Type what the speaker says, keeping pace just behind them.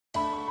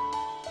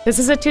This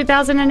is a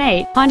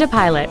 2008 Honda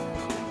Pilot.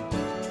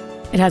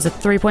 It has a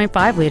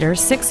 3.5-liter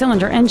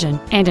six-cylinder engine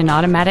and an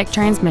automatic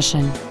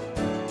transmission.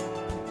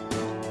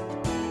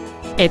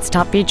 Its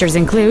top features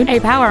include a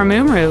power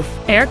moonroof,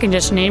 air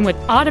conditioning with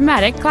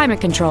automatic climate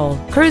control,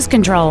 cruise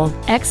control,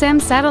 XM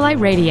satellite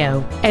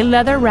radio, a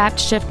leather-wrapped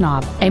shift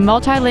knob, a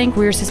multi-link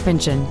rear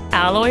suspension,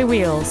 alloy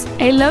wheels,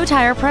 a low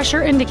tire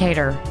pressure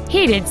indicator,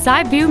 heated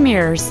side view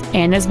mirrors,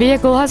 and this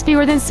vehicle has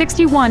fewer than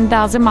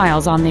 61,000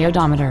 miles on the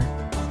odometer.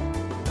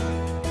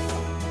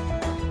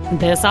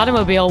 This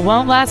automobile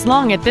won't last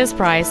long at this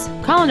price.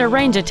 Call and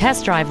arrange a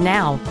test drive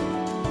now.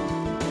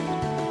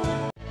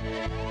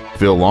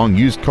 Phil Long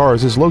Used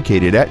Cars is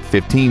located at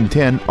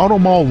 1510 Auto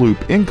Mall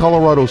Loop in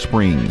Colorado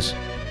Springs.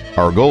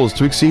 Our goal is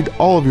to exceed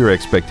all of your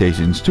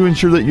expectations to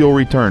ensure that you'll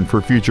return for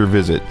future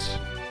visits.